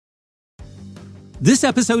This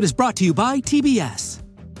episode is brought to you by TBS.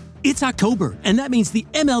 It's October, and that means the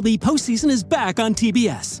MLB postseason is back on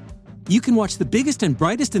TBS. You can watch the biggest and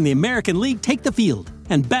brightest in the American League take the field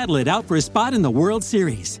and battle it out for a spot in the World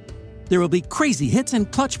Series. There will be crazy hits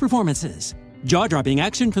and clutch performances, jaw-dropping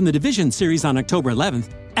action from the Division Series on October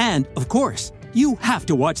 11th, and, of course, you have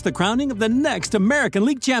to watch the crowning of the next American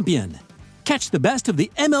League champion. Catch the best of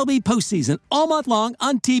the MLB postseason all month long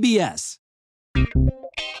on TBS.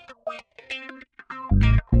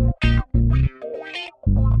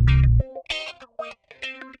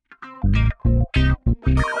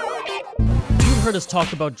 You've heard us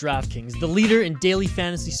talk about DraftKings, the leader in daily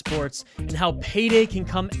fantasy sports, and how payday can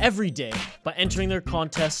come every day by entering their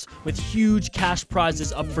contests with huge cash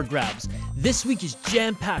prizes up for grabs. This week is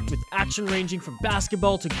jam-packed with action ranging from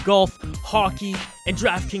basketball to golf, hockey, and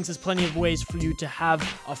DraftKings has plenty of ways for you to have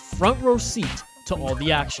a front row seat to all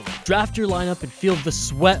the action. Draft your lineup and feel the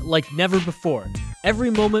sweat like never before. Every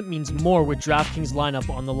moment means more with DraftKings lineup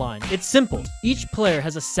on the line. It's simple. Each player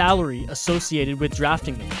has a salary associated with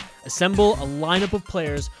drafting them. Assemble a lineup of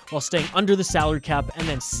players while staying under the salary cap and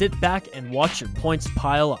then sit back and watch your points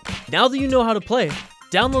pile up. Now that you know how to play,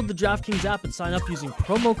 download the DraftKings app and sign up using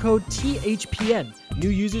promo code THPN. New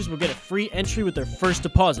users will get a free entry with their first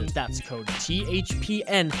deposit. That's code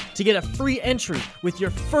THPN to get a free entry with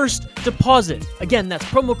your first deposit. Again, that's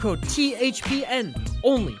promo code THPN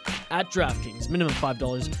only at DraftKings. Minimum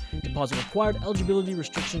 $5 deposit required. Eligibility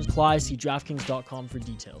restrictions apply. See DraftKings.com for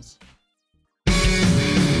details.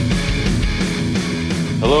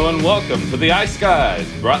 Hello and welcome to the Ice Guys,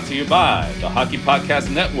 brought to you by the Hockey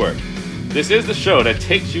Podcast Network. This is the show that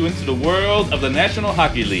takes you into the world of the National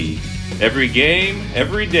Hockey League. Every game,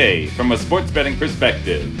 every day, from a sports betting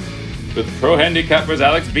perspective. With pro handicappers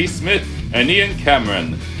Alex B. Smith and Ian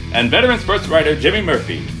Cameron, and veteran sports writer Jimmy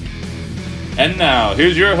Murphy. And now,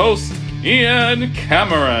 here's your host, Ian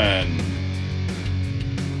Cameron.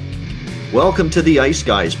 Welcome to the Ice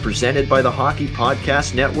Guys, presented by the Hockey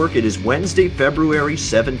Podcast Network. It is Wednesday, February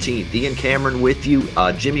 17th. Ian Cameron with you.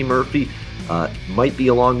 Jimmy Murphy might be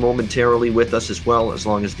along momentarily with us as well, as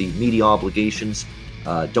long as the media obligations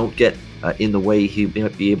don't get in the way. He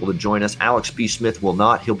might be able to join us. Alex B. Smith will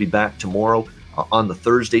not. He'll be back tomorrow on the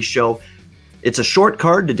Thursday show. It's a short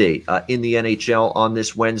card today in the NHL on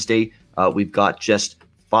this Wednesday. We've got just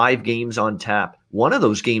 5 games on tap. One of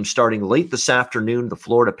those games starting late this afternoon, the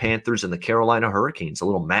Florida Panthers and the Carolina Hurricanes, a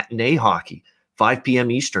little matinee hockey, 5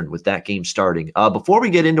 p.m. Eastern with that game starting. Before we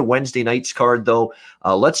get into Wednesday night's card, though,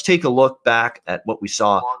 let's take a look back at what we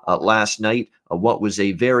saw last night, what was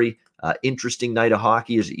a very interesting night of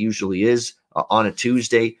hockey, as it usually is on a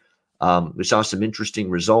Tuesday. We saw some interesting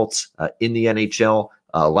results in the NHL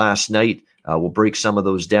last night. We'll break some of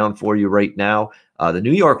those down for you right now. The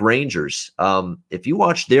New York Rangers, if you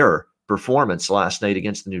watched their performance last night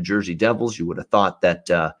against the New Jersey Devils, you would have thought that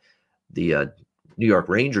the New York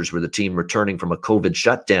Rangers were the team returning from a COVID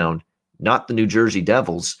shutdown, not the New Jersey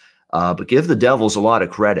Devils. But give the Devils a lot of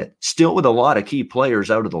credit. Still with a lot of key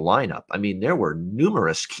players out of the lineup. I mean, there were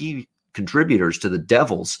numerous key contributors to the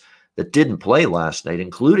Devils that didn't play last night,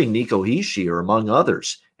 including Nico Hischier, among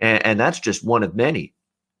others. And that's just one of many.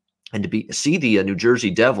 And to see the New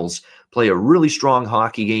Jersey Devils play a really strong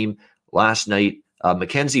hockey game last night,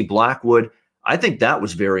 Mackenzie Blackwood, I think that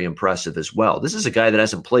was very impressive as well. This is a guy that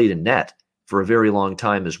hasn't played in net for a very long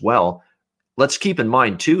time as well. Let's keep in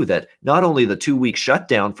mind, too, that not only the 2-week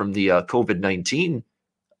shutdown from the COVID-19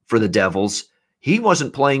 for the Devils, he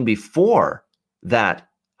wasn't playing before that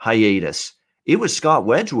hiatus. It was Scott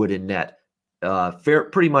Wedgwood in net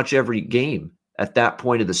pretty much every game at that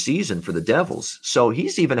point of the season for the Devils. So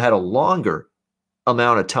he's even had a longer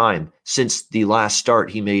amount of time since the last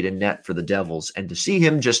start he made in net for the Devils. And to see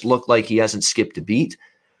him just look like he hasn't skipped a beat,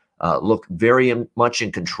 look very much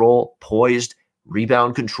in control, poised,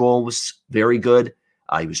 rebound control was very good.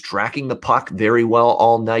 He was tracking the puck very well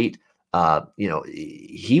all night.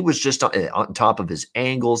 He was just on top of his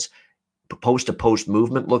angles. Post-to-post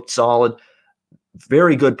movement looked solid.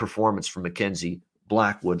 Very good performance from Mackenzie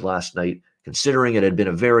Blackwood last night, considering it had been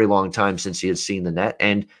a very long time since he had seen the net.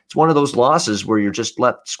 And it's one of those losses where you're just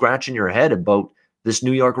left scratching your head about this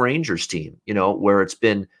New York Rangers team, where it's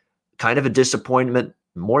been kind of a disappointment,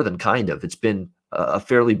 more than kind of. It's been a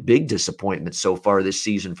fairly big disappointment so far this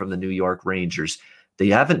season from the New York Rangers. They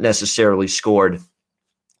haven't necessarily scored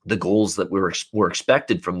the goals that were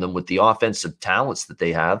expected from them with the offensive talents that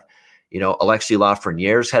they have. Alexis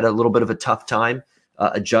Lafreniere's had a little bit of a tough time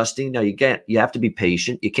adjusting. Now you have to be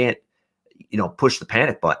patient. You can't, push the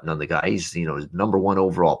panic button on the guy. He's, his number 1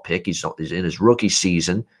 overall pick. He's in his rookie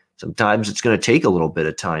season. Sometimes it's going to take a little bit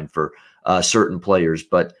of time for certain players,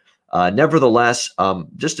 but Nevertheless,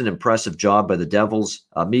 just an impressive job by the Devils.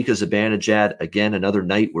 Mika Zibanejad, again, another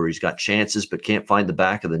night where he's got chances but can't find the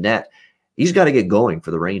back of the net. He's got to get going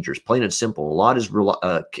for the Rangers, plain and simple. A lot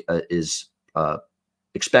is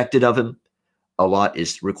expected of him. A lot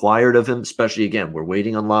is required of him, especially, again, we're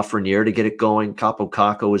waiting on Lafreniere to get it going. Capo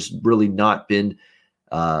Caco has really not been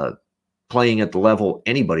playing at the level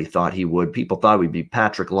anybody thought he would. People thought we'd be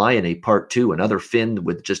Patrick Laine Part 2, another Finn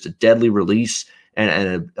with just a deadly release and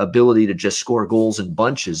an ability to just score goals in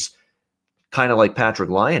bunches, kind of like Patrick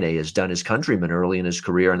Laine has done his countryman early in his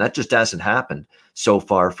career, and that just hasn't happened so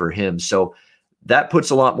far for him. So that puts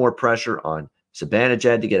a lot more pressure on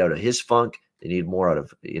Zibanejad to get out of his funk. They need more out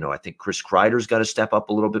of, I think Chris Kreider's got to step up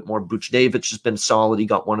a little bit more. Buchnevich has been solid. He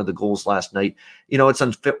got one of the goals last night. It's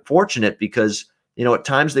unfortunate because, at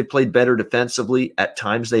times they played better defensively. At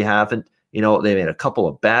times they haven't. They made a couple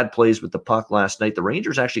of bad plays with the puck last night. The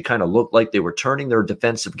Rangers actually kind of looked like they were turning their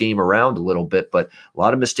defensive game around a little bit, but a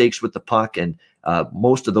lot of mistakes with the puck, and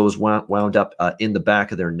most of those wound up in the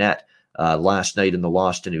back of their net last night in the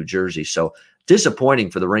loss to New Jersey. So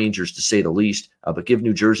disappointing for the Rangers, to say the least, but give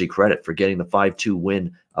New Jersey credit for getting the 5-2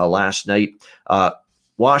 win last night.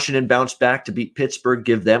 Washington bounced back to beat Pittsburgh.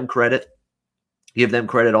 Give them credit. Give them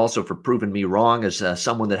credit also for proving me wrong as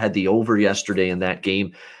someone that had the over yesterday in that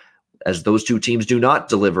game, as those two teams do not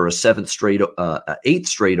deliver a eighth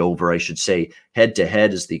straight over, I should say,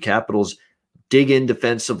 head-to-head, as the Capitals dig in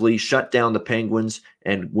defensively, shut down the Penguins,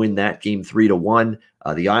 and win that game 3-1.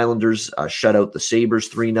 The Islanders shut out the Sabres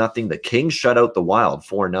 3-0. The Kings shut out the Wild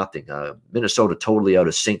 4-0. Minnesota totally out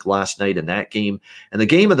of sync last night in that game. And the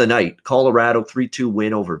game of the night, Colorado 3-2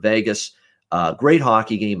 win over Vegas. Great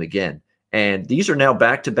hockey game again. And these are now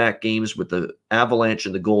back-to-back games with the Avalanche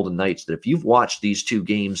and the Golden Knights that if you've watched these two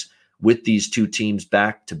games with these two teams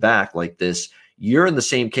back-to-back like this, you're in the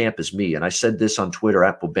same camp as me. And I said this on Twitter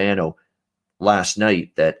at Bobano last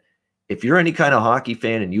night, that if you're any kind of hockey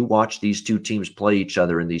fan and you watch these two teams play each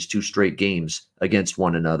other in these two straight games against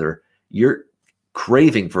one another, you're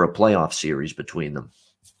craving for a playoff series between them.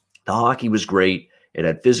 The hockey was great. It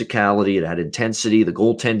had physicality. It had intensity. The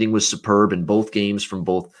goaltending was superb in both games from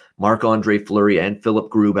both Marc-Andre Fleury and Philip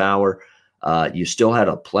Grubauer. You still had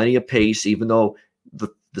plenty of pace, even though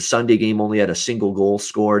the Sunday game only had a single goal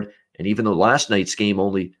scored. And even though last night's game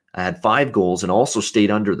only had 5 goals and also stayed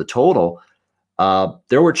under the total,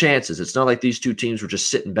 there were chances. It's not like these two teams were just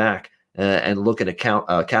sitting back and looking to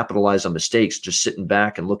capitalize on mistakes, just sitting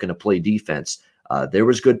back and looking to play defense. There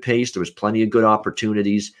was good pace. There was plenty of good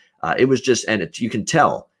opportunities. It was just, and you can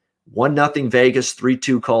tell, 1-0 Vegas,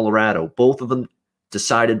 3-2 Colorado, both of them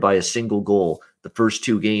decided by a single goal, the first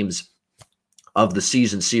 2 games of the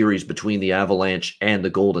season series between the Avalanche and the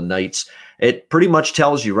Golden Knights. It pretty much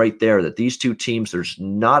tells you right there that these two teams, there's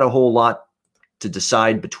not a whole lot to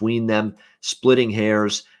decide between them, splitting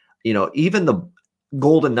hairs. Even the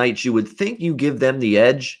Golden Knights, you would think you give them the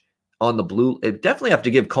edge on the blue. It definitely have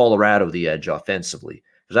to give Colorado the edge offensively,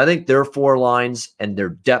 because I think their 4 lines and their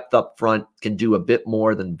depth up front can do a bit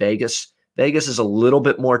more than Vegas. Vegas is a little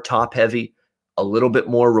bit more top heavy, a little bit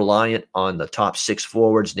more reliant on the top 6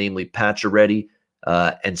 forwards, namely Pacioretty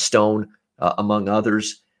and Stone, among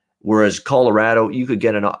others. Whereas Colorado, you could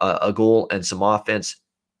get a goal and some offense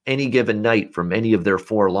any given night from any of their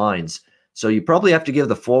 4 lines. So you probably have to give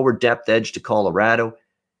the forward depth edge to Colorado.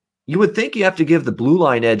 You would think you have to give the blue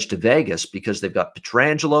line edge to Vegas because they've got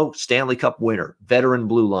Pietrangelo, Stanley Cup winner, veteran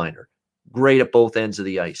blue liner, great at both ends of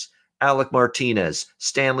the ice. Alec Martinez,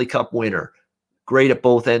 Stanley Cup winner, great at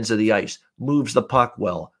both ends of the ice, moves the puck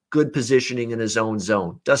well, good positioning in his own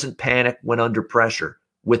zone, doesn't panic when under pressure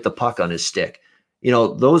with the puck on his stick.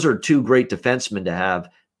 Those are 2 great defensemen to have.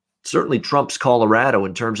 Certainly trumps Colorado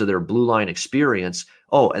in terms of their blue line experience.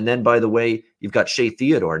 Oh, and then, by the way, you've got Shea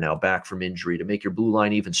Theodore now back from injury to make your blue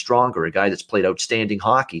line even stronger, a guy that's played outstanding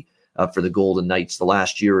hockey for the Golden Knights the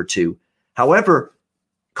last year or two. However,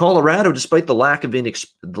 Colorado, despite the lack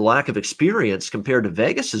of experience compared to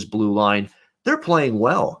Vegas's blue line, they're playing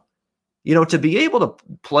well. To be able to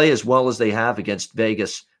play as well as they have against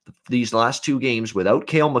Vegas these last 2 games without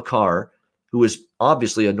Cale Makar, who is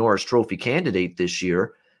obviously a Norris Trophy candidate this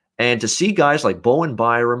year, and to see guys like Bowen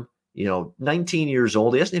Byram, 19 years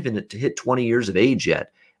old, he hasn't even hit 20 years of age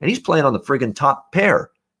yet, and he's playing on the friggin' top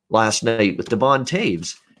pair last night with Devon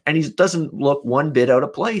Taves, and he doesn't look one bit out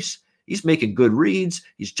of place. He's making good reads.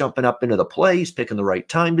 He's jumping up into the play. He's picking the right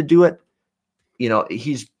time to do it.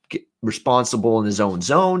 He's responsible in his own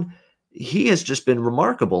zone. He has just been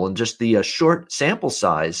remarkable in just the short sample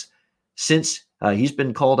size since he's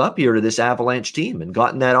been called up here to this Avalanche team and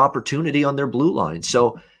gotten that opportunity on their blue line.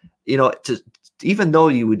 So, even though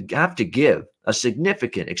you would have to give a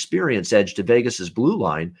significant experience edge to Vegas's blue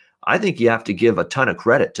line, I think you have to give a ton of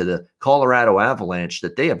credit to the Colorado Avalanche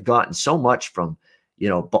that they have gotten so much from,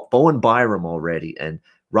 Bowen Byram already and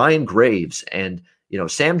Ryan Graves. And,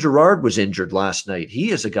 Sam Girard was injured last night.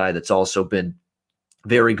 He is a guy that's also been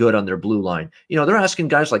very good on their blue line. They're asking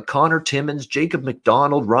guys like Connor Timmins, Jacob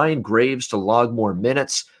McDonald, Ryan Graves to log more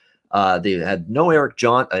minutes. They had no Eric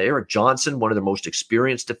Johnson, one of their most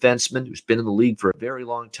experienced defensemen who's been in the league for a very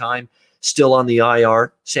long time, still on the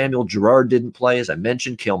IR. Samuel Girard didn't play. As I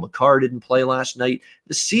mentioned, Cale Makar didn't play last night.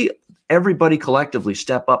 To see everybody collectively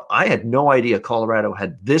step up, I had no idea Colorado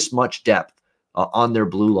had this much depth on their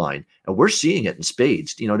blue line. And we're seeing it in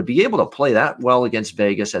spades. To be able to play that well against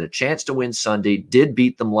Vegas, had a chance to win Sunday, did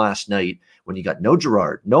beat them last night when you got no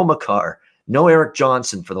Girard, no Makar, no Eric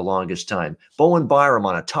Johnson for the longest time. Bowen Byram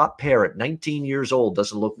on a top pair at 19 years old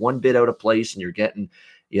doesn't look one bit out of place, and you're getting,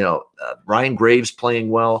 Ryan Graves playing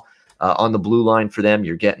well on the blue line for them.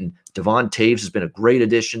 You're getting Devon Taves has been a great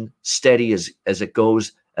addition, steady as it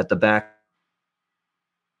goes at the back.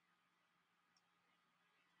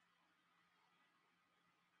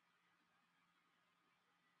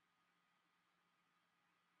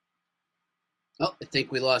 Oh, I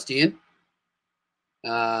think we lost Ian.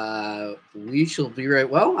 We shall be right.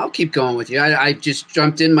 Well, I'll keep going with you. I just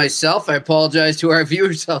jumped in myself. I apologize to our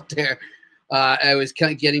viewers out there. I was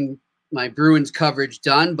kind of getting my Bruins coverage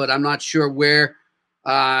done, but I'm not sure where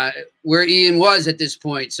Ian was at this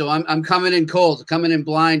point. So I'm coming in cold, coming in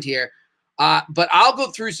blind here. But I'll go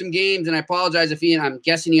through some games, and I apologize if Ian, I'm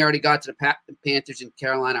guessing he already got to the Panthers and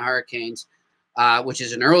Carolina Hurricanes, which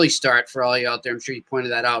is an early start for all you out there. I'm sure you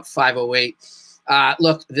pointed that out, 5:08.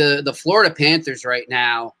 Look, the Florida Panthers right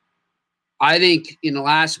now, I think in the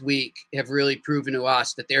last week have really proven to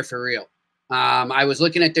us that they're for real. I was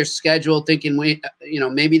looking at their schedule thinking,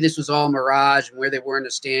 maybe this was all mirage and where they were in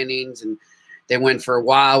the standings, and they went for a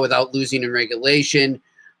while without losing in regulation.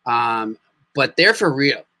 But they're for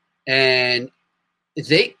real. And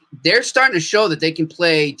they're starting to show that they can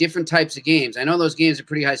play different types of games. I know those games are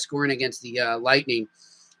pretty high scoring against the Lightning,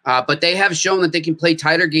 but they have shown that they can play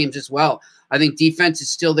tighter games as well. I think defense is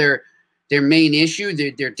still their main issue.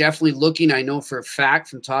 They're definitely looking, I know for a fact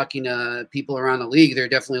from talking to people around the league, they're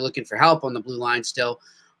definitely looking for help on the blue line still.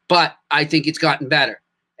 But I think it's gotten better.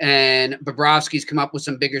 And Bobrovsky's come up with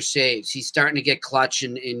some bigger saves. He's starting to get clutch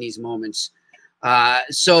in these moments.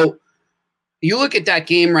 So you look at that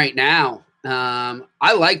game right now,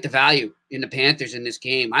 I like the value in the Panthers in this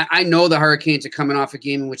game. I know the Hurricanes are coming off a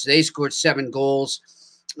game in which they scored 7 goals,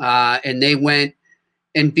 and they went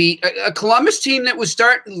and beat a Columbus team that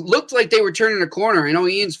looked like they were turning a corner. I know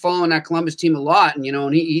Ian's following that Columbus team a lot, and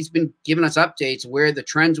and he's been giving us updates where the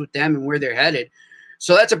trends with them and where they're headed.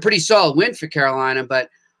 So that's a pretty solid win for Carolina. But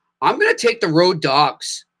I'm going to take the road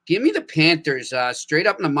dogs. Give me the Panthers straight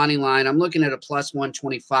up in the money line. I'm looking at a plus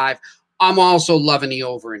 125. I'm also loving the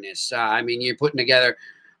over in this. You're putting together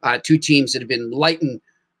two teams that have been lighting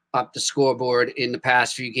up the scoreboard in the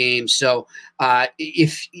past few games. So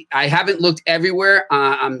if I haven't looked everywhere,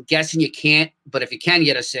 I'm guessing you can't. But if you can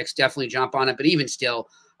get a 6, definitely jump on it. But even still,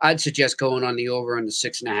 I'd suggest going on the over on the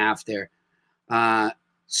 6.5 there.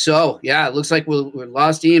 It looks like we're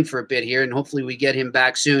lost Ian for a bit here, and hopefully we get him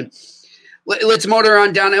back soon. Let's motor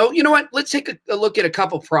on down. Oh, you know what? Let's take a look at a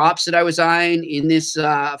couple props that I was eyeing in this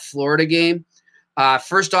Florida game.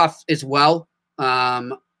 First off, as well,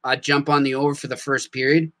 I'd jump on the over for the first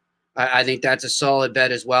period. I think that's a solid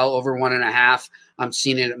bet as well, over 1.5. I'm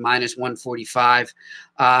seeing it at minus 145.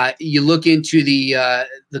 You look into the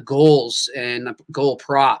goals and the goal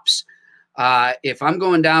props. If I'm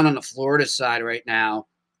going down on the Florida side right now,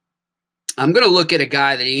 I'm going to look at a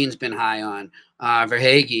guy that Ian's been high on.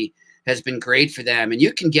 Verhaeghe has been great for them, and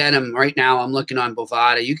you can get him right now. I'm looking on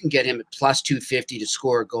Bovada. You can get him at plus 250 to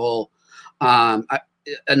score a goal.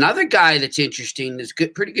 Another guy that's interesting, is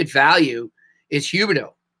pretty good value, is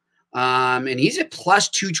Huberdeau. And he's at plus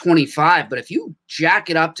 225. But if you jack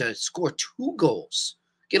it up to score 2 goals,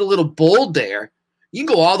 get a little bold there, you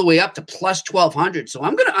can go all the way up to plus 1,200. So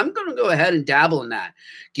I'm gonna go ahead and dabble in that.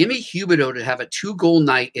 Give me Huberdeau to have a 2-goal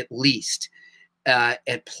night at least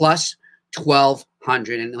at plus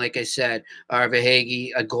 1,200. And like I said,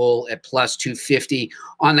 Verhaeghe, a goal at plus 250.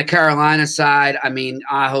 On the Carolina side,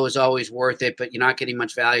 Aho is always worth it, but you're not getting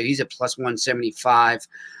much value. He's at plus 175.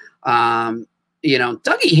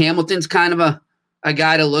 Dougie Hamilton's kind of a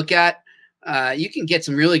guy to look at. You can get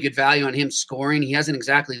some really good value on him scoring. He hasn't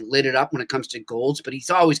exactly lit it up when it comes to goals, but he's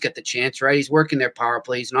always got the chance, right? He's working their power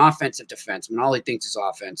play. He's an offensive defenseman. All he thinks is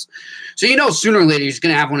offense. So sooner or later he's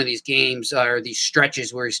going to have one of these games or these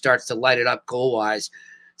stretches where he starts to light it up goal-wise.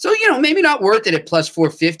 So, maybe not worth it at plus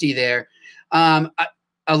 450 there.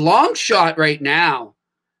 A long shot right now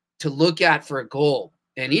to look at for a goal,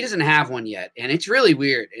 and he doesn't have one yet, and it's really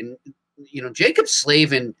weird. And Jacob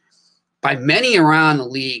Slavin, by many around the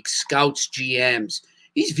league, scouts, GMs,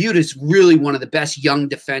 he's viewed as really one of the best young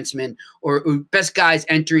defensemen or best guys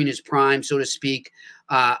entering his prime, so to speak.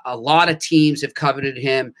 A lot of teams have coveted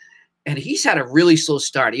him, and he's had a really slow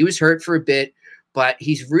start. He was hurt for a bit, but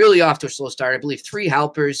he's really off to a slow start. I believe 3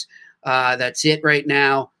 helpers. That's it right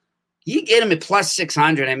now. You get him at plus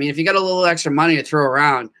 600. I mean, if you got a little extra money to throw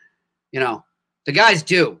around, the guy's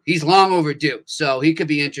due. He's long overdue. So he could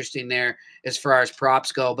be interesting there as far as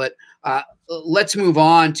props go. But let's move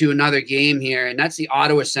on to another game here, and that's the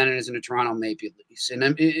Ottawa Senators and the Toronto Maple Leafs. And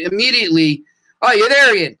immediately, you're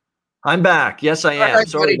there, Ian. I'm back. Yes, I am. Right,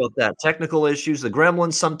 Sorry buddy. about that. Technical issues. The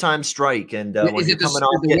gremlins sometimes strike, and when you're coming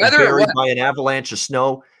off the getting weather or buried what? by an avalanche of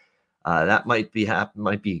snow, that might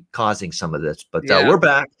be causing some of this. But Yeah. we're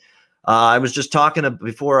back. I was just talking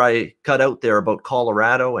before I cut out there about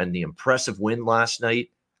Colorado and the impressive win last night.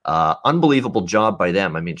 Unbelievable job by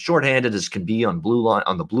them. I mean, shorthanded as can be on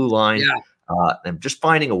the blue line. Yeah. And just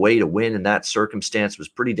finding a way to win in that circumstance was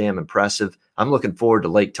pretty damn impressive. I'm looking forward to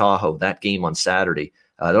Lake Tahoe, that game on Saturday.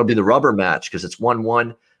 That'll be the rubber match because it's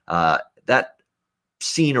 1-1. That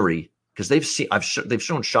scenery, because they've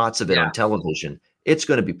shown shots of it on television. It's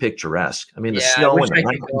going to be picturesque. I mean, the snow and the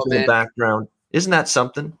mountains in the background. Isn't that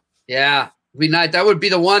something? Yeah, that would be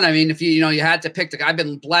the one. I mean, if you had to pick I've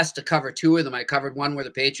been blessed to cover 2 of them. I covered one where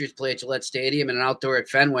the Patriots play at Gillette Stadium and an outdoor at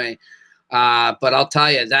Fenway. But I'll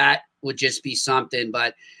tell you, that would just be something.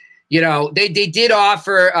 But they did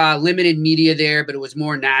offer limited media there, but it was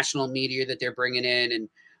more national media that they're bringing in,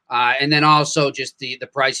 and then also just the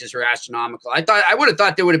prices were astronomical. I would have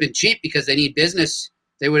thought they would have been cheap because they need business.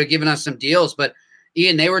 They would have given us some deals, but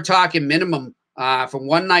Ian, they were talking minimum for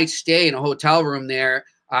one night stay in a hotel room there.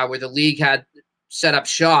 Where the league had set up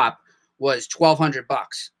shop was $1,200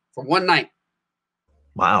 for one night.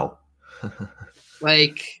 Wow.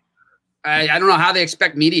 I don't know how they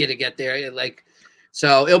expect media to get there.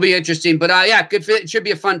 So it'll be interesting, but good fit. It should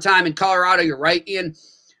be a fun time in Colorado. You're right, Ian.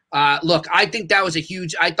 Look, I think I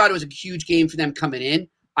thought it was a huge game for them coming in.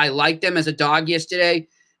 I liked them as a dog yesterday.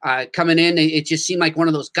 Coming in, it just seemed like one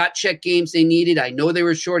of those gut check games they needed. I know they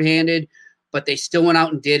were shorthanded, but they still went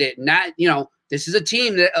out and did it. And that, this is a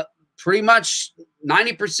team that pretty much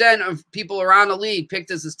 90% of people around the league picked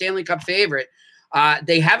as the Stanley Cup favorite.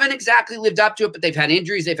 They haven't exactly lived up to it, but they've had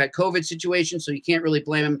injuries. They've had COVID situations, so you can't really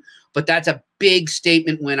blame them. But that's a big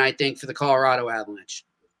statement win, I think, for the Colorado Avalanche.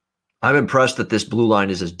 I'm impressed that this blue line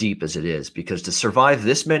is as deep as it is, because to survive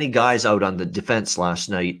this many guys out on the defense last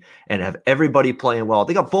night and have everybody playing well.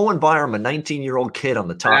 They got Bowen Byram, a 19-year-old kid on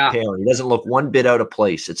the top pair. He doesn't look one bit out of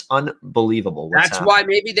place. It's unbelievable. That's why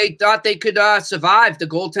maybe they thought they could survive the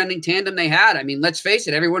goaltending tandem they had. I mean, let's face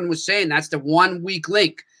it. Everyone was saying that's the one weak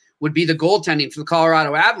link would be the goaltending for the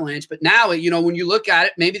Colorado Avalanche. But now, when you look at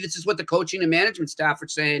it, maybe this is what the coaching and management staff are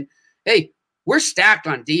saying. Hey, we're stacked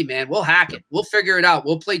on D, man. We'll hack it. We'll figure it out.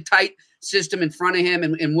 We'll play tight system in front of him,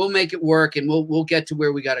 and we'll make it work, and we'll get to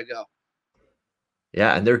where we got to go.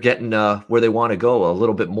 Yeah, and they're getting where they want to go a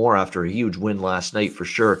little bit more after a huge win last night for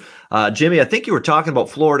sure. Jimmy, I think you were talking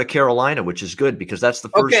about Florida, Carolina, which is good because that's the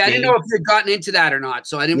first game. I didn't know if you'd gotten into that or not,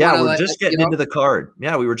 so I didn't want to. Yeah, we're just getting into the card.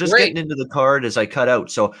 Yeah, we were just getting into the card as I cut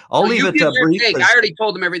out. So I'll leave it brief. I already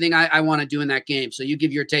told them everything I want to do in that game, so you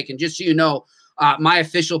give your take. And just so you know, my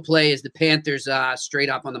official play is the Panthers straight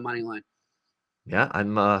up on the money line. Yeah,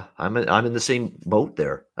 I'm in the same boat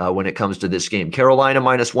there when it comes to this game. Carolina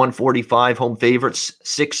minus 145, home favorites,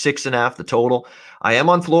 6.5 the total. I am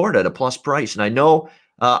on Florida at a plus price, and I know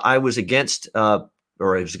I was against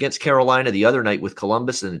Carolina the other night with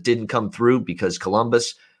Columbus, and it didn't come through because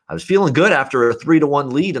Columbus. I was feeling good after a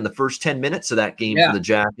 3-1 lead in the first 10 minutes of that game for the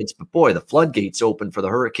Jackets, but boy, the floodgates opened for the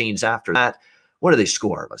Hurricanes after that. What do they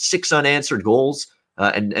score? 6 unanswered goals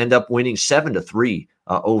and end up winning 7-3.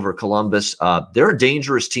 Over Columbus. They're a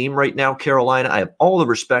dangerous team right now, Carolina. I have all the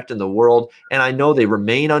respect in the world, and I know they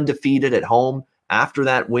remain undefeated at home after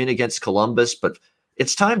that win against Columbus, but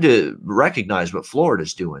it's time to recognize what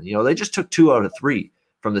Florida's doing. They just took 2 out of 3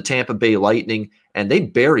 from the Tampa Bay Lightning, and they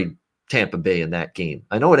buried Tampa Bay in that game.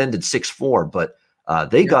 I know it ended 6-4, but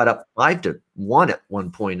they got up 5-1 at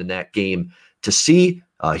one point in that game. To see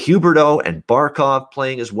Huberdeau and Barkov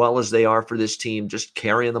playing as well as they are for this team, just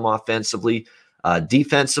carrying them offensively,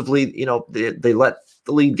 defensively, they let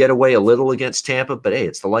the lead get away a little against Tampa, but hey,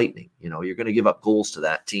 it's the Lightning. You're going to give up goals to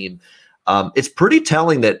that team. It's pretty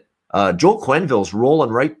telling that Joel Quenneville's rolling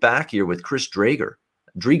right back here with Chris Driedger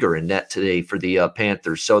in net today for the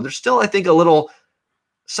Panthers. So there's still, I think, a little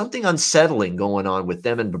something unsettling going on with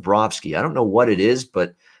them and Bobrovsky. I don't know what it is,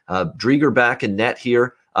 but Drieger back in net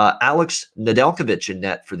here. Alex Nedeljkovic in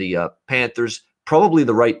net for the Panthers. Probably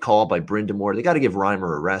the right call by Brind'Amour. They got to give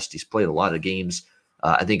Reimer a rest. He's played a lot of games.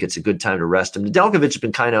 I think it's a good time to rest him. Nedeljkovic has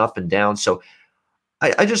been kind of up and down. So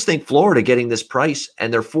I just think Florida getting this price,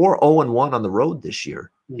 and they're 4-0-1 on the road this year.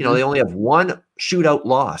 Mm-hmm. You know, they only have one shootout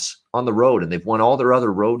loss on the road, and they've won all their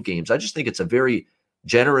other road games. I just think it's a very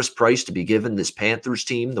generous price to be given this Panthers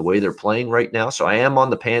team the way they're playing right now. So I am on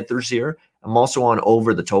the Panthers here. I'm also on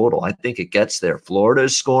over the total. I think it gets there. Florida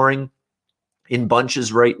is scoring in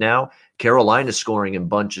bunches right now. Carolina's scoring in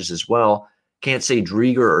bunches as well. Can't say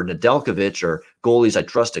Drieger or Nedeljkovic or goalies I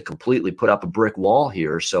trust to completely put up a brick wall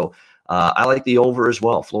here. So I like the over as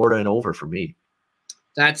well. Florida and over for me.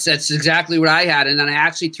 That's exactly what I had. And then I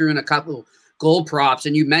actually threw in a couple goal props.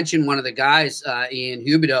 And you mentioned one of the guys, Ian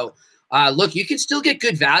Huberdeau. Look, you can still get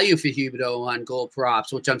good value for Huberdeau on goal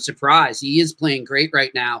props, which I'm surprised. He is playing great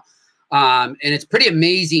right now. And it's pretty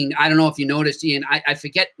amazing. I don't know if you noticed, Ian. I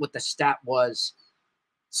forget what the stat was.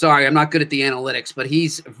 Sorry, I'm not good at the analytics, but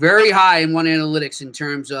he's very high in one analytics in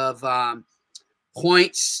terms of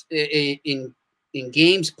points in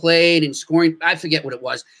games played and scoring. I forget what it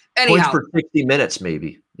was. Anyhow, points per 60 minutes,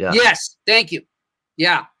 maybe. Yeah. Yes, thank you.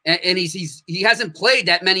 Yeah, and he hasn't played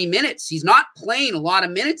that many minutes. He's not playing a lot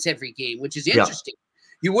of minutes every game, which is interesting.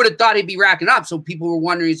 Yeah. You would have thought he'd be racking up, so people were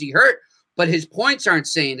wondering, is he hurt? But his points aren't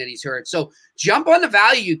saying that he's hurt. So jump on the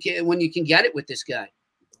value when you can get it with this guy.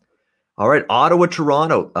 All right, Ottawa,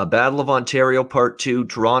 Toronto, Battle of Ontario Part 2.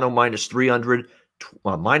 Toronto minus 300.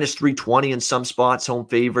 Minus 320 in some spots, home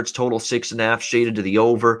favorites, total 6.5, shaded to the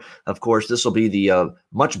over. Of course, this will be the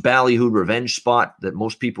much ballyhooed revenge spot that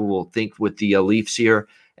most people will think with the Leafs here.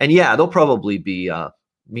 And yeah, they'll probably be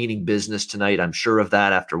meaning business tonight. I'm sure of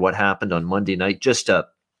that after what happened on Monday night. Just a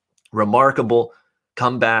remarkable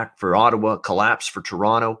comeback for Ottawa, collapse for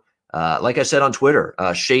Toronto. Like I said on Twitter,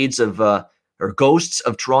 shades of or ghosts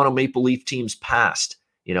of Toronto Maple Leaf teams past.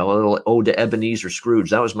 You know, a little ode to Ebenezer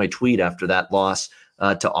Scrooge. That was my tweet after that loss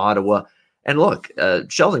to Ottawa. And look,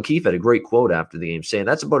 Sheldon Keefe had a great quote after the game saying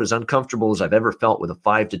that's about as uncomfortable as I've ever felt with a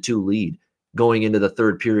 5-2 lead going into the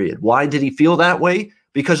third period. Why did he feel that way?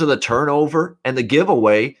 Because of the turnover and the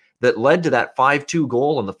giveaway that led to that 5-2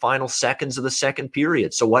 goal in the final seconds of the second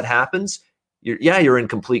period. So what happens? You're in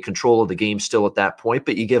complete control of the game still at that point,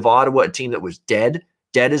 but you give Ottawa, a team that was dead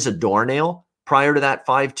as a doornail prior to that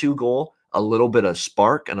 5-2 goal, a little bit of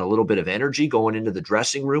spark and a little bit of energy going into the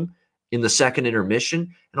dressing room in the second intermission.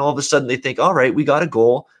 And all of a sudden they think, all right, we got a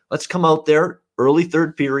goal. Let's come out there early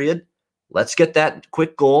third period. Let's get that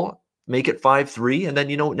quick goal, make it 5-3. And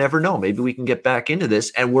then, never know. Maybe we can get back into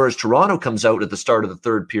this. And whereas Toronto comes out at the start of the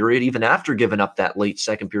third period, even after giving up that late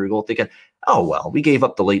second period goal, thinking, oh, well, we gave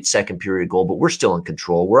up the late second period goal, but we're still in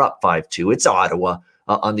control. We're up 5-2. It's Ottawa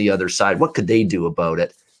on the other side. What could they do about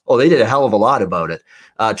it? Oh, they did a hell of a lot about it.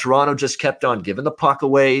 Toronto just kept on giving the puck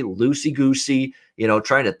away, loosey-goosey,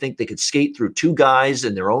 trying to think they could skate through two guys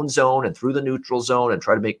in their own zone and through the neutral zone and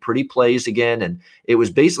try to make pretty plays again. And it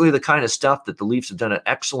was basically the kind of stuff that the Leafs have done an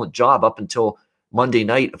excellent job up until Monday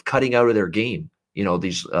night of cutting out of their game.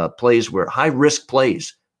 These plays were high-risk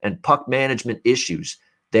plays and puck management issues.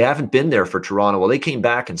 They haven't been there for Toronto. Well, they came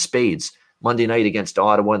back in spades Monday night against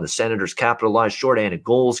Ottawa, and the Senators capitalized. Short-handed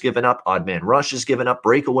goals given up, odd man rushes given up,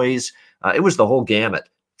 breakaways. It was the whole gamut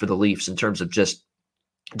for the Leafs in terms of just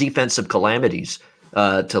defensive calamities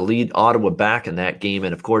to lead Ottawa back in that game.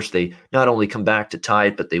 And of course, they not only come back to tie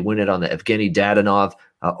it, but they win it on the Evgeny Dadonov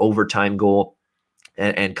overtime goal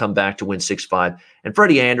and come back to win 6-5. And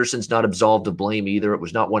Freddie Anderson's not absolved of blame either. It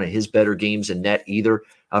was not one of his better games in net either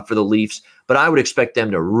for the Leafs. But I would expect them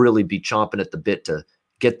to really be chomping at the bit to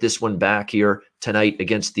get this one back here tonight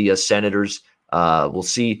against the Senators. We'll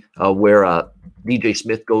see where DJ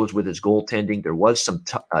Smith goes with his goaltending. There was some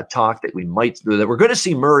talk that we're going to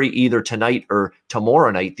see Murray either tonight or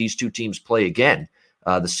tomorrow night. These two teams play again,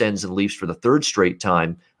 the Sens and Leafs, for the third straight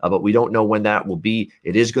time, but we don't know when that will be.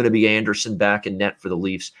 It is going to be Anderson back in net for the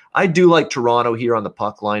Leafs. I do like Toronto here on the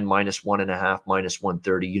puck line, -1.5,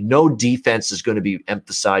 -130. Defense is going to be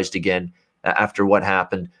emphasized again after what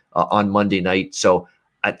happened on Monday night. So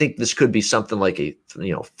I think this could be something like a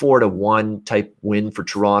 4-1 type win for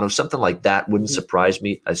Toronto. Something like that wouldn't surprise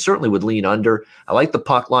me. I certainly would lean under. I like the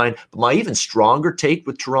puck line, but my even stronger take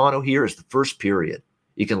with Toronto here is the first period.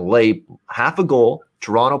 You can lay half a goal,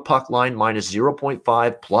 Toronto puck line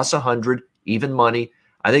 -0.5, +100, even money.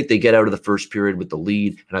 I think they get out of the first period with the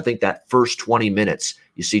lead, and I think that first 20 minutes,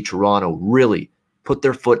 you see Toronto really put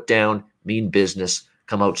their foot down, mean business,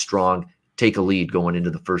 come out strong, take a lead going into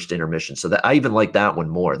the first intermission. So that I even like that one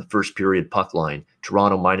more. The first period puck line,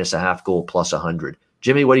 Toronto minus a half goal plus 100.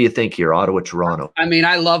 Jimmy, what do you think here? Ottawa, Toronto. I mean,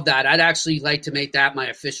 I love that. I'd actually like to make that my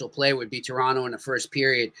official play would be Toronto in the first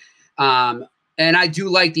period. And I do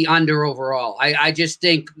like the under overall. I just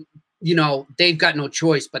think, they've got no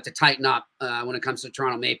choice but to tighten up when it comes to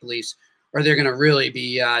Toronto Maple Leafs, or they're going to really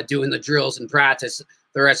be doing the drills and practice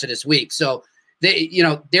the rest of this week. So they're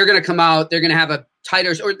going to come out. They're going to have a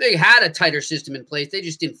tighter, or they had a tighter system in place. They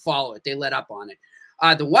just didn't follow it. They let up on it.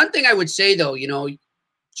 The one thing I would say, though,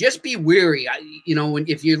 just be wary.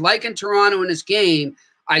 If you're liking Toronto in this game,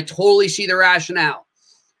 I totally see the rationale.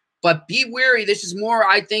 But be wary. This is more,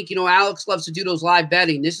 I think, Alex loves to do those live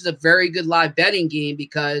betting. This is a very good live betting game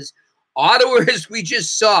because Ottawa, as we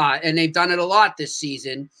just saw, and they've done it a lot this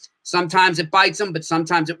season, sometimes it bites them, but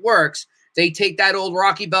sometimes it works. They take that old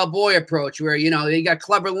Rocky Balboa approach where, they got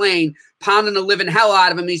Clubber Lane pounding the living hell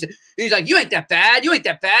out of him. He's like, you ain't that bad. You ain't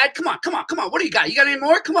that bad. Come on. What do you got? You got any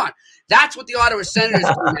more? Come on. That's what the Ottawa Senators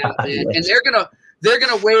do now, man. And they're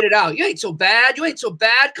gonna wait it out. You ain't so bad.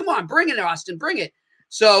 Come on, bring it, Austin. Bring it.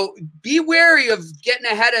 So be wary of getting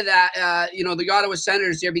ahead of that, the Ottawa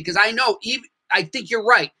Senators here, because I think you're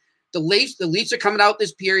right. The Leafs are coming out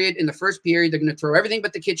this period. In the first period, they're going to throw everything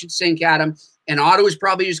but the kitchen sink at them. And Ottawa's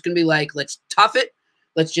probably just going to be like, let's tough it.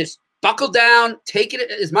 Let's just buckle down, take it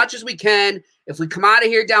as much as we can. If we come out of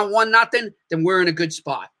here down 1-0, then we're in a good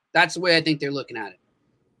spot. That's the way I think they're looking at it.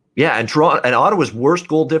 Yeah, and Toronto and Ottawa's worst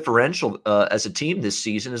goal differential as a team this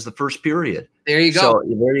season is the first period. There you go. So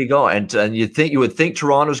there you go. And you would think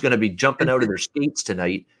Toronto's going to be jumping out of their skates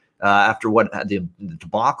tonight after what the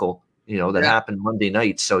debacle happened Monday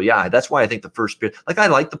night. So yeah, that's why I think the first period. Like I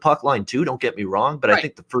like the puck line too. Don't get me wrong, but right. I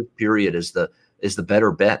think the first period is the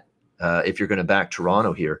better bet if you're going to back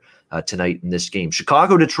Toronto here tonight in this game.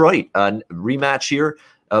 Chicago Detroit rematch here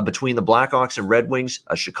between the Blackhawks and Red Wings.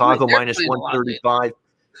 Chicago minus 135.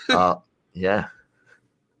 Yeah.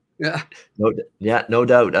 No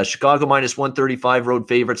doubt. Chicago minus 135 road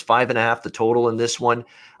favorites, 5.5 the total in this one.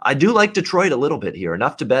 I do like Detroit a little bit here,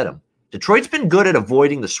 enough to bet them. Detroit's been good at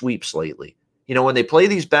avoiding the sweeps lately. When they play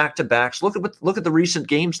these back-to-backs, look at the recent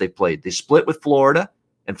games they played. They split with Florida,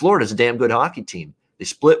 and Florida's a damn good hockey team. They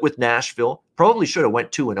split with Nashville. Probably should have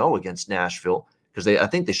went 2-0 against Nashville because I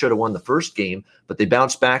think they should have won the first game, but they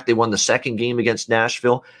bounced back. They won the second game against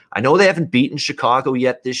Nashville. I know they haven't beaten Chicago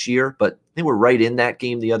yet this year, but they were right in that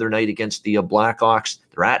game the other night against the Blackhawks.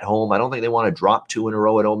 They're at home. I don't think they want to drop 2 in a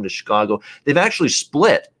row at home to Chicago. They've actually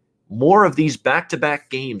split more of these back-to-back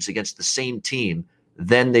games against the same team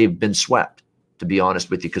than they've been swept, to be honest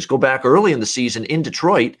with you. Because go back early in the season in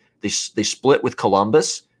Detroit, they split with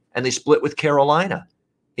Columbus and they split with Carolina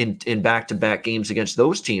in back-to-back games against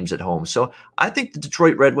those teams at home. So I think the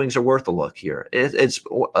Detroit Red Wings are worth a look here. It's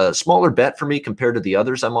a smaller bet for me compared to the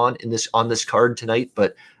others I'm on this card tonight,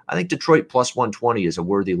 but I think Detroit plus 120 is a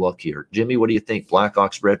worthy look here. Jimmy, what do you think?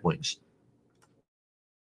 Blackhawks, Red Wings.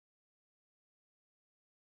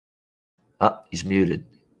 He's muted.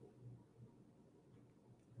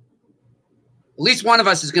 At least one of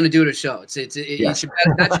us is going to do the show. You should bet, that should be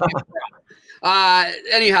a problem.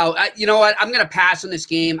 Anyhow, you know what? I'm going to pass on this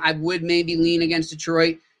game. I would maybe lean against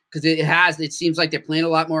Detroit because it seems like they're playing a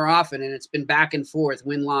lot more often, and it's been back and forth,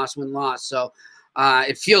 win-loss. So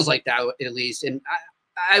it feels like that at least. And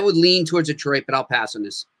I would lean towards Detroit, but I'll pass on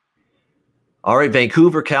this. All right,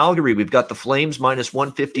 Vancouver, Calgary. We've got the Flames minus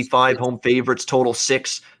 155 home favorites, total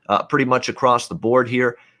 6, pretty much across the board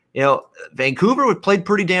here. Vancouver played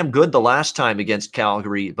pretty damn good the last time against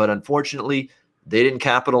Calgary, but unfortunately, they didn't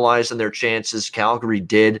capitalize on their chances. Calgary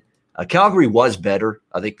did. Calgary was better.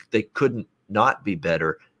 They couldn't not be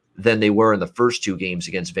better than they were in the first 2 games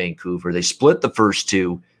against Vancouver. They split the first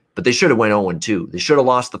 2. But they should have went 0-2. They should have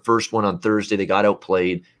lost the first one on Thursday. They got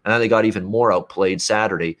outplayed, and then they got even more outplayed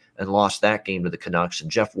Saturday and lost that game to the Canucks.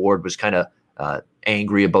 And Jeff Ward was kind of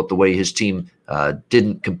angry about the way his team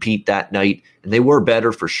didn't compete that night, and they were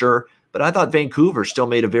better for sure. But I thought Vancouver still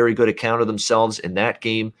made a very good account of themselves in that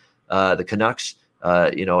game. The Canucks,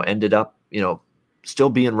 ended up, still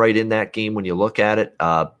being right in that game when you look at it.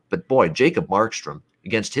 But boy, Jacob Markstrom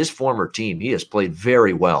against his former team, he has played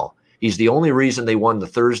very well. He's the only reason they won the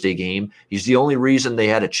Thursday game. He's the only reason they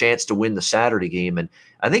had a chance to win the Saturday game. And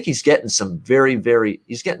I think he's getting some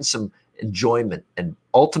he's getting some enjoyment and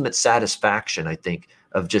ultimate satisfaction, I think,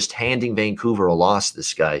 of just handing Vancouver a loss,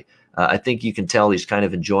 this guy. I think you can tell he's kind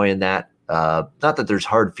of enjoying that. Not that there's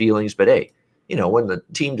hard feelings, but hey, when the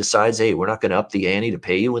team decides, hey, we're not going to up the ante to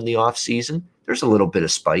pay you in the offseason, there's a little bit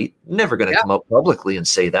of spite. Never going to come out publicly and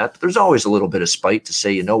say that, but there's always a little bit of spite to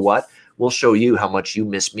say, you know what? We'll show you how much you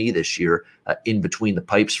miss me this year in between the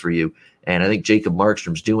pipes for you. And I think Jacob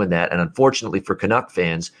Markstrom's doing that. And unfortunately for Canuck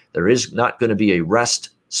fans, there is not going to be a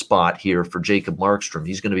rest spot here for Jacob Markstrom.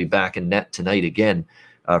 He's going to be back in net tonight again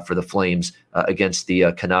for the Flames against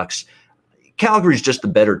the Canucks. Calgary's just a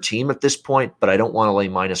better team at this point, but I don't want to lay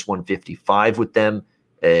minus 155 with them.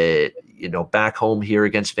 Back home here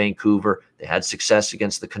against Vancouver, they had success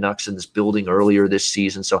against the Canucks in this building earlier this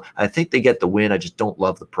season. So I think they get the win. I just don't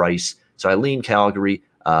love the price. So I lean Calgary.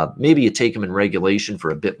 Maybe you take them in regulation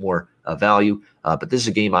for a bit more value, but this is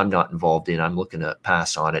a game I'm not involved in. I'm looking to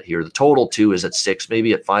pass on it here. The total too is at 6,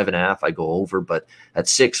 maybe at 5.5. I go over, but at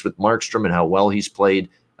 6 with Markstrom and how well he's played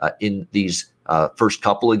in these first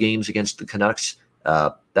couple of games against the Canucks,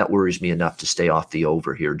 that worries me enough to stay off the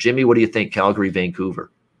over here. Jimmy, what do you think? Calgary,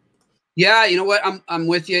 Vancouver. Yeah, you know what? I'm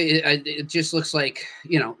with you. It just looks like,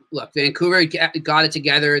 look, Vancouver got it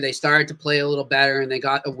together. They started to play a little better, and they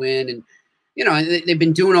got a win. And they've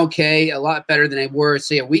been doing okay, a lot better than they were,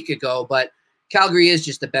 say, a week ago. But Calgary is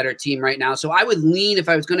just a better team right now. So I would lean, if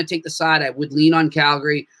I was going to take the side, I would lean on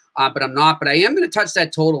Calgary, but I'm not. But I am going to touch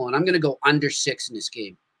that total, and I'm going to go under 6 in this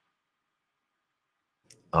game.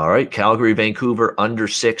 All right, Calgary, Vancouver, under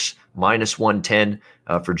 6, minus 110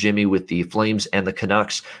 for Jimmy with the Flames and the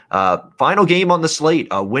Canucks. Final game on the slate,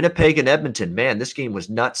 Winnipeg and Edmonton. Man, this game was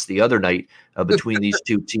nuts the other night between these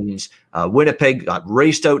two teams. Winnipeg got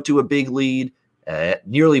raced out to a big lead,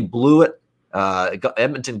 nearly blew it.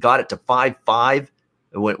 Edmonton got it to 5-5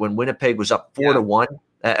 when Winnipeg was up 4-1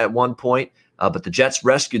 at one point. But the Jets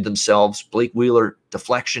rescued themselves. Blake Wheeler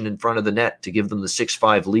deflection in front of the net to give them the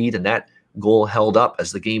 6-5 lead, and that goal held up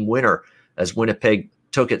as the game winner as Winnipeg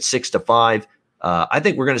took it 6-5. I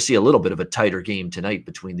think we're going to see a little bit of a tighter game tonight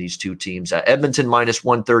between these two teams. Edmonton minus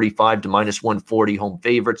 135 to minus 140 home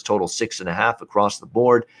favorites, total 6.5 across the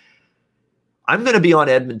board. I'm going to be on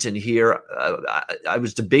Edmonton here. I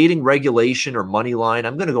was debating regulation or money line.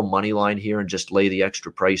 I'm going to go money line here and just lay the extra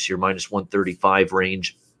price here, minus 135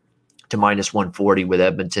 range to minus 140 with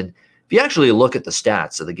Edmonton. If you actually look at the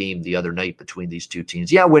stats of the game the other night between these two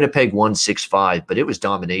teams, Winnipeg won 6-5, but it was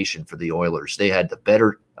domination for the Oilers. They had the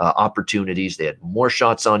better opportunities. They had more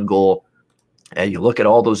shots on goal. And you look at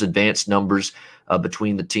all those advanced numbers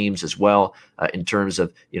between the teams as well in terms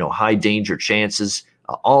of high danger chances.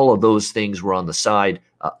 All of those things were on the side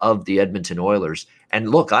of the Edmonton Oilers.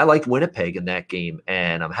 And look, I liked Winnipeg in that game,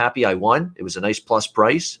 and I'm happy I won. It was a nice plus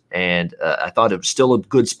price, and I thought it was still a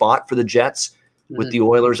good spot for the Jets with the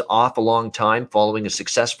Oilers off a long time following a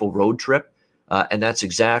successful road trip. And that's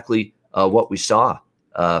exactly what we saw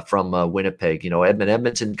from Winnipeg.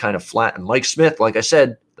 Edmonton kind of flat. And Mike Smith, like I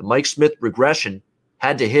said, the Mike Smith regression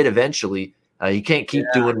had to hit eventually. He can't keep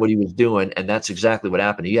doing what he was doing, and that's exactly what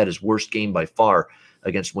happened. He had his worst game by far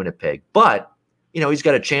against Winnipeg. But, he's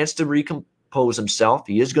got a chance to recompose himself.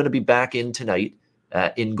 He is going to be back in tonight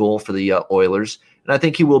in goal for the Oilers. And I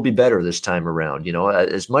think he will be better this time around.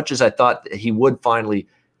 As much as I thought he would finally,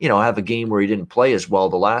 have a game where he didn't play as well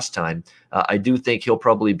the last time, I do think he'll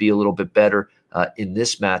probably be a little bit better in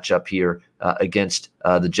this matchup here against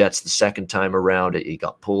the Jets the second time around. He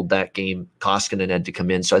got pulled that game. Koskinen had to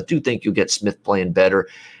come in. So I do think you'll get Smith playing better.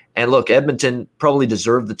 And look, Edmonton probably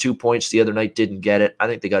deserved the 2 points the other night, didn't get it. I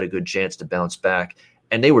think they got a good chance to bounce back.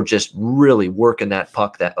 And they were just really working that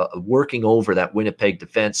puck, working over that Winnipeg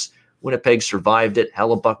defense. Winnipeg survived it.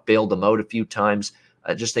 Hellebuck bailed them out a few times.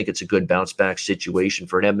 I just think it's a good bounce back situation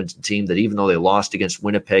for an Edmonton team that even though they lost against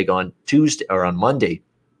Winnipeg on Tuesday or on Monday,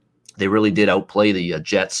 they really did outplay the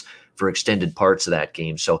Jets for extended parts of that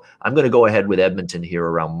game. So I'm going to go ahead with Edmonton here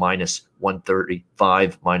around minus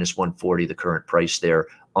 135, minus 140, the current price there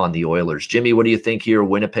on the Oilers. Jimmy, what do you think here?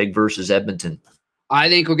 Winnipeg versus Edmonton. I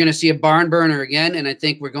think we're going to see a barn burner again, and I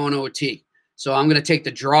think we're going to OT. So I'm going to take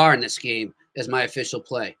the draw in this game as my official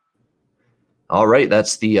play. All right,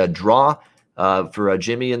 that's the draw for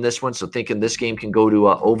Jimmy in this one. So thinking this game can go to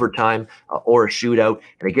overtime or a shootout.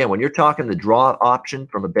 And again, when you're talking the draw option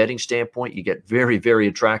from a betting standpoint, you get very, very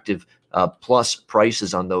attractive plus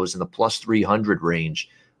prices on those in the plus 300 range.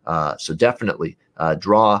 So definitely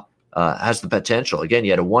draw has the potential. Again,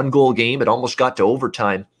 you had a 1-goal game. It almost got to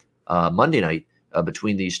overtime Monday night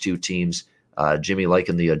between these two teams. Jimmy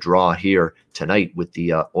liking the draw here tonight with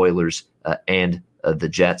the Oilers and the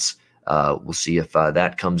Jets. We'll see if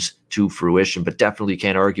that comes to fruition, but definitely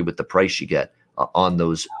can't argue with the price you get on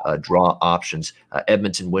those draw options.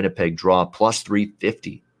 Edmonton, Winnipeg draw plus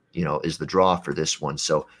 350, is the draw for this one.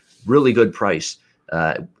 So really good price.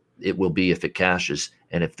 It will be if it cashes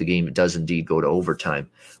and if the game does indeed go to overtime.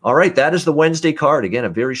 All right, that is the Wednesday card. Again, a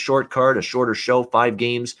very short card, a shorter show, 5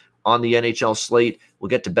 games on the NHL slate. We'll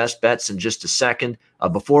get to best bets in just a second.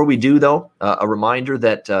 Before we do, though, a reminder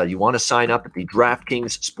that you want to sign up at the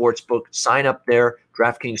DraftKings Sportsbook. Sign up there,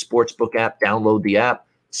 DraftKings Sportsbook app. Download the app.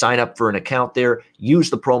 Sign up for an account there. Use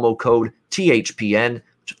the promo code THPN,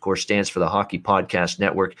 which, of course, stands for the Hockey Podcast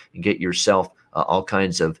Network, and get yourself all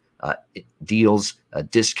kinds of deals,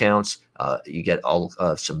 discounts. You get all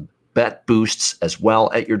some bet boosts as well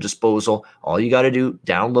at your disposal. All you got to do,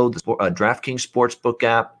 download the DraftKings Sportsbook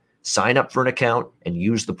app, sign up for an account, and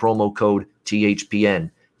use the promo code THPN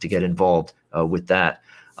to get involved with that.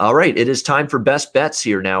 All right, it is time for best bets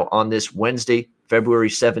here now on this Wednesday, February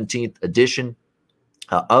 17th edition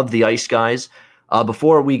of the Ice Guys.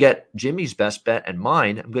 Before we get Jimmy's best bet and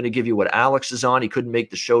mine, I'm going to give you what Alex is on. He couldn't make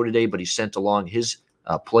the show today, but he sent along his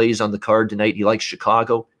plays on the card tonight. He likes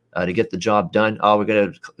Chicago to get the job done. Oh, we're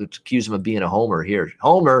going to accuse him of being a homer here.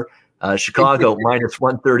 Homer, Chicago minus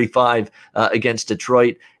 135 against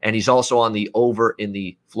Detroit. And he's also on the over in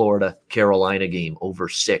the Florida-Carolina game, over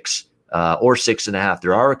 6 or 6.5.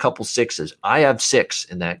 There are a couple sixes. I have 6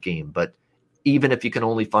 in that game, but even if you can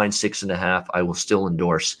only find 6.5, I will still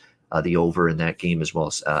endorse the over in that game as well.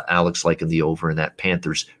 As Alex liking the over in that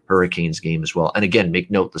Panthers-Hurricanes game as well. And again,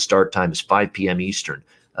 make note the start time is 5 p.m. Eastern,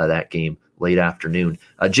 that game, late afternoon.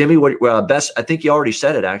 Jimmy, what best? I think you already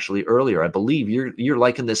said it actually earlier. I believe you're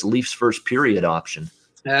liking this Leafs first period option.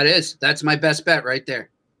 That's my best bet right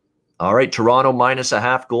there. All right, Toronto minus a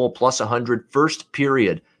half goal plus 100 first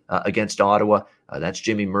period against Ottawa. That's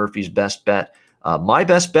Jimmy Murphy's best bet. My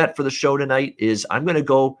best bet for the show tonight is I'm going to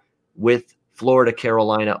go with Florida,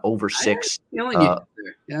 Carolina over 6. Yeah.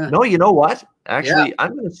 No, you know what? Actually,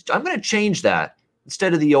 I'm going to change that.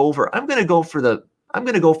 Instead of the over, I'm going to go for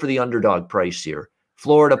the underdog price here.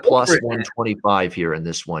 Florida plus 125 here in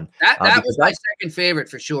this one. That was my second favorite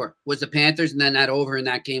for sure. Was the Panthers, and then that over in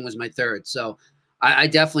that game was my third. So I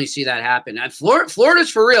definitely see that happen. And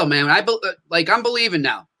Florida's for real, man. I'm believing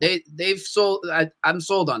now. They've sold. I'm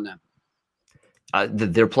sold on them.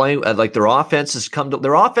 They're playing like their offense has come to.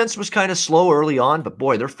 Their offense was kind of slow early on, but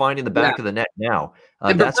boy, they're finding the back of the net now.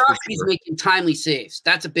 And that's for sure. Making timely saves.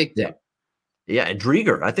 That's a big thing. Yeah, and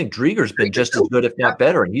Drieger. I think Drieger's been just as good, if not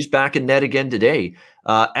better, and he's back in net again today.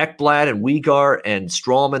 Ekblad and Weegar and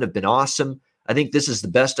Strawman have been awesome. I think this is the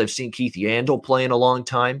best I've seen Keith Yandle play in a long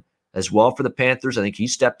time as well for the Panthers. I think he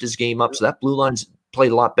stepped his game up, so that blue line's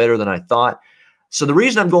played a lot better than I thought. So the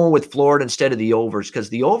reason I'm going with Florida instead of the over is because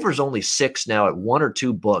the over is only 6 now at 1 or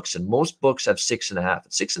 2 books, and most books have 6.5. At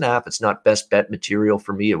 6.5, it's not best bet material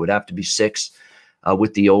for me. It would have to be 6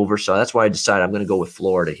 with the over. So that's why I decided I'm going to go with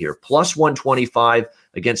Florida here. Plus 125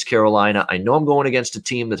 against Carolina. I know I'm going against a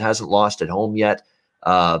team that hasn't lost at home yet,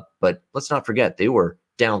 but let's not forget they were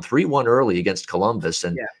down 3-1 early against Columbus,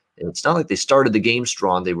 and it's not like they started the game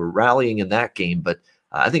strong. They were rallying in that game, but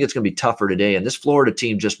I think it's going to be tougher today. And this Florida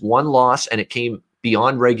team, just one loss, and it came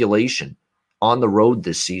beyond regulation on the road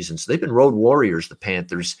this season. So they've been road warriors, the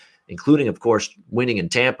Panthers, including, of course, winning in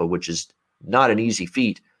Tampa, which is not an easy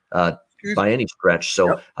feat by any stretch.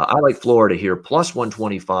 So I like Florida here, plus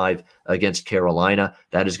 125 against Carolina.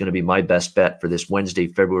 That is going to be my best bet for this Wednesday,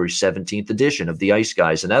 February 17th edition of the Ice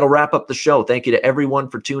Guys. And that'll wrap up the show. Thank you to everyone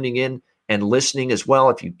for tuning in and listening as well.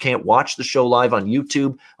 If you can't watch the show live on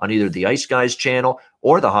YouTube, on either the Ice Guys channel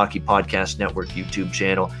or the Hockey Podcast Network YouTube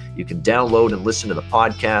channel, you can download and listen to the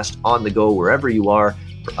podcast on the go wherever you are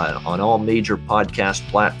on all major podcast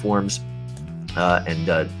platforms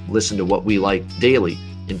and listen to what we like daily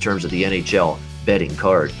in terms of the NHL betting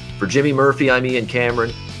card. For Jimmy Murphy, I'm Ian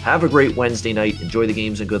Cameron. Have a great Wednesday night. Enjoy the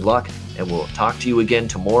games and good luck. And we'll talk to you again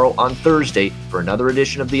tomorrow on Thursday for another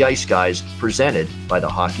edition of the Ice Guys presented by the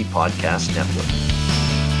Hockey Podcast Network.